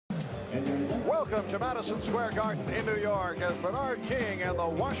Welcome to Madison Square Garden in New York as Bernard King and the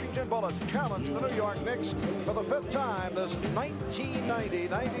Washington Bullets challenge the New York Knicks for the 5th time this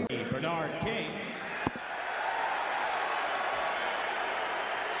 1990-90. Bernard King.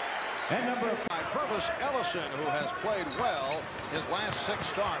 And number 5, Purvis Ellison, who has played well his last 6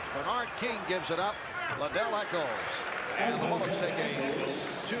 starts. Bernard King gives it up. Liddell echoes. And the Bullets take a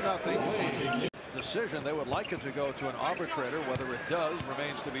 2-0 lead. Decision, they would like it to go to an arbitrator. Whether it does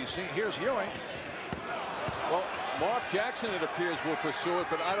remains to be seen. Here's Ewing. Well, Mark Jackson, it appears, will pursue it,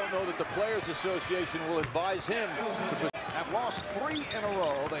 but I don't know that the Players Association will advise him to have lost 3 in a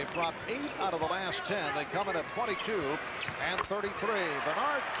row. They've dropped 8 out of the last 10. They come in at 22 and 33.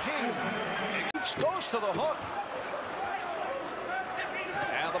 Bernard King goes to the hook.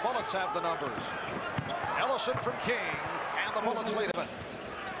 And the Bullets have the numbers. Ellison from King, and the Bullets lead it.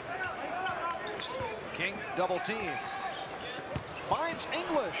 King double team. Finds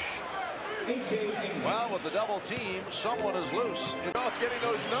English. Well, with the double team, someone is loose. Off getting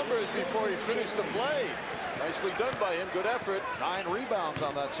those numbers before he finished the play. Nicely done by him. Good effort. 9 rebounds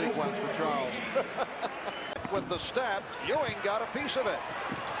on that sequence for Charles. With the step, Ewing got a piece of it.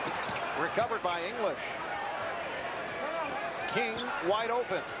 Recovered by English. King wide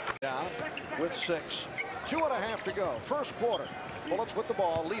open. Down with 6. 2.5 to go. First quarter. Bullets with the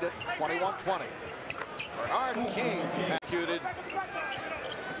ball. Lead it 21-20. Bernard King executed.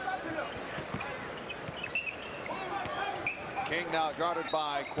 King now guarded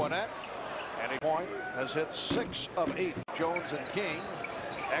by Quinnett. And he point has hit 6 of 8. Jones and King.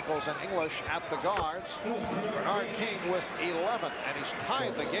 Eccles and English at the guards. Bernard King with 11, and he's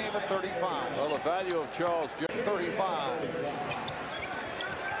tied the game at 35. Well, the value of Charles 35.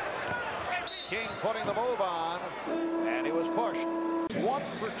 King putting the move on, and he was pushed. 1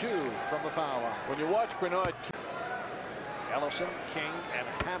 for 2 from the foul line. When you watch Bernard Ellison, King, and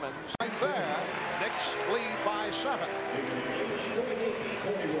Hammonds right there. Knicks lead by 7.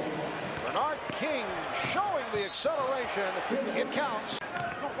 Bernard King showing the acceleration. It counts.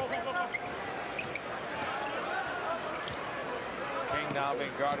 King now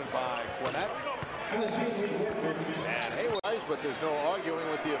being guarded by Quinnett. And Hayward. but there's no arguing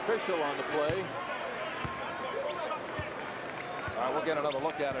with the official on the play. All right, we'll get another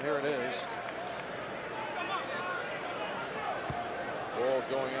look at it. Here it is. Ball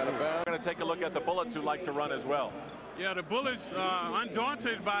going out of bounds. We're going to take a look at the Bullets, who like to run as well. Yeah, the Bullets,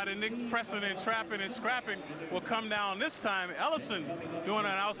 undaunted by the Knicks pressing and trapping and scrapping, will come down this time. Ellison doing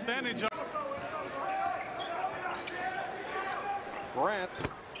an outstanding job. Grant.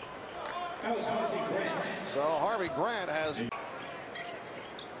 So Harvey Grant has.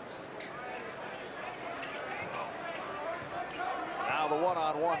 Now the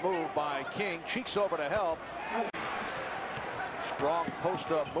one-on-one move by King. Cheeks over to help. Strong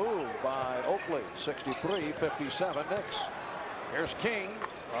post-up move by Oakley. 63-57 Knicks. Here's King.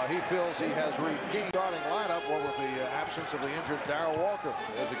 He feels he has regained starting lineup, what with the absence of the injured Darrell Walker.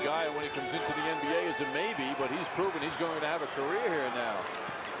 There's a guy when he comes into the NBA is a maybe, but he's proven he's going to have a career here now.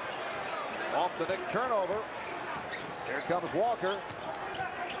 Off the Knick turnover. Here comes Walker.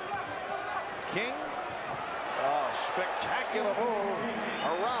 King. Oh, spectacular move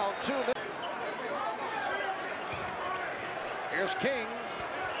around 2. Here's King.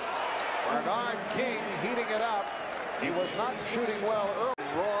 Bernard King heating it up. He was not shooting well early.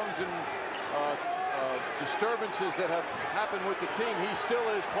 Wrongs and disturbances that have happened with the team. He still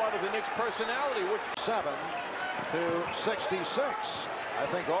is part of the Knicks' personality, which 7-66. I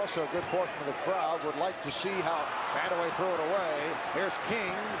think also a good portion of the crowd would like to see how Vandaway threw it away. Here's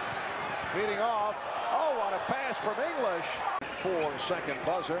King feeding off. Oh, what a pass from English. 4-second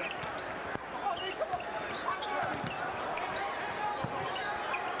buzzer.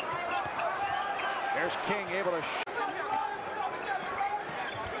 Here's King able to shoot.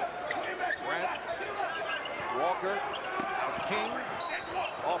 Grant. Walker. King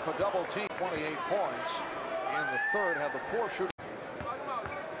off a double team. 28 points in the third. Had the 4 shooters.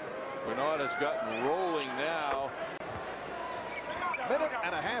 Bernard has gotten rolling now. Minute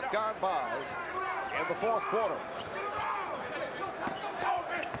and a half gone by in the fourth quarter.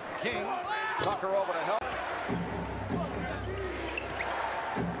 King. Tucker over to help.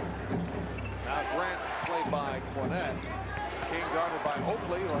 Now Grant played by Quinnett. King guarded by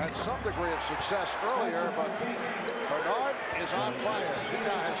Oakley, who had some degree of success earlier, but Bernard is on fire. He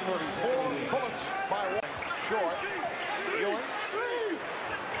now has 34. Bullets by 1. Short. Ewing.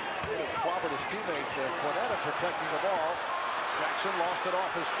 Clobbered his teammate Quinnett protecting the ball. Jackson lost it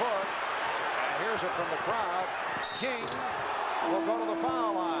off his foot. And here's it from the crowd. King will go to the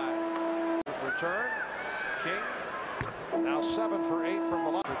foul line. Return. King Now 7 for 8 from the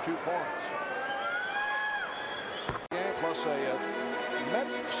line for 2 points. Game plus a Met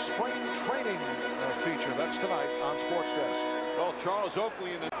spring training feature. That's tonight on Sports Desk. Well, Charles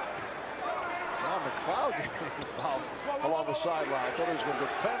Oakley in the John McLeod involved along the sideline. I thought he was going to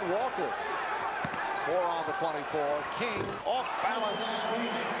defend Walker. 4 on the 24. King off balance.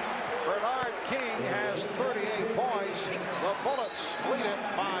 Bernard King has 38 points. The Bullets lead it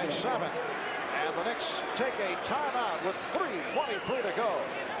by 7. And the Knicks take a timeout with 3:23 to go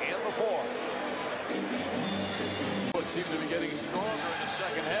in the fourth. Bullets seem to be getting stronger in the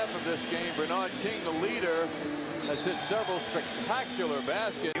second half of this game. Bernard King, the leader, has hit several spectacular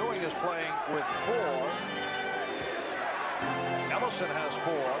baskets. Ewing is playing with 4. Ellison has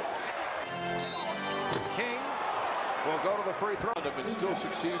 4. King will go to the free throw. But still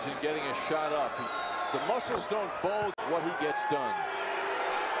succeeds in getting a shot up. The muscles don't bulge what he gets done.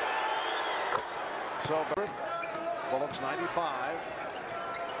 So Bullets 95.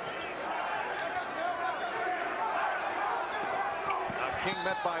 Now King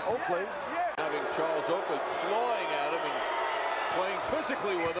met by Oakley. Having Charles Oakley clawing at him and playing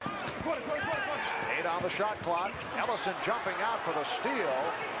physically with him. 8 on the shot clock. Ellison jumping out for the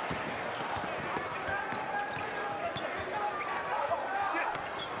steal.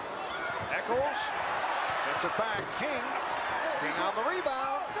 Eccles gets it back. King on the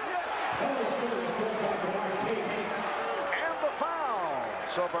rebound. And the foul.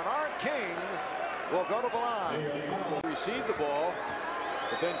 So Bernard King will go to the line. Receive the ball,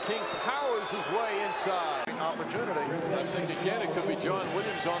 but then King powers his way inside. Opportunity. I think again it could be John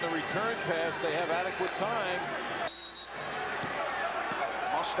Williams on the return pass. They have adequate time.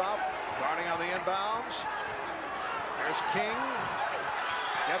 Mustaf guarding on the inbounds. There's King.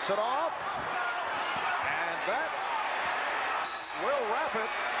 Gets it off. And that will wrap it.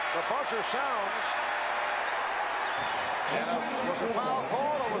 The buzzer sounds. And was a foul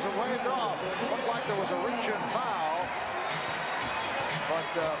called or was it waved off? It looked like there was a reach-in foul.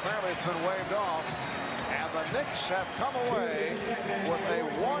 But apparently it's been waved off. And the Knicks have come away with a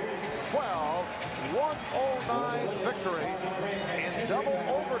 112-109 victory in double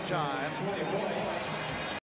overtime.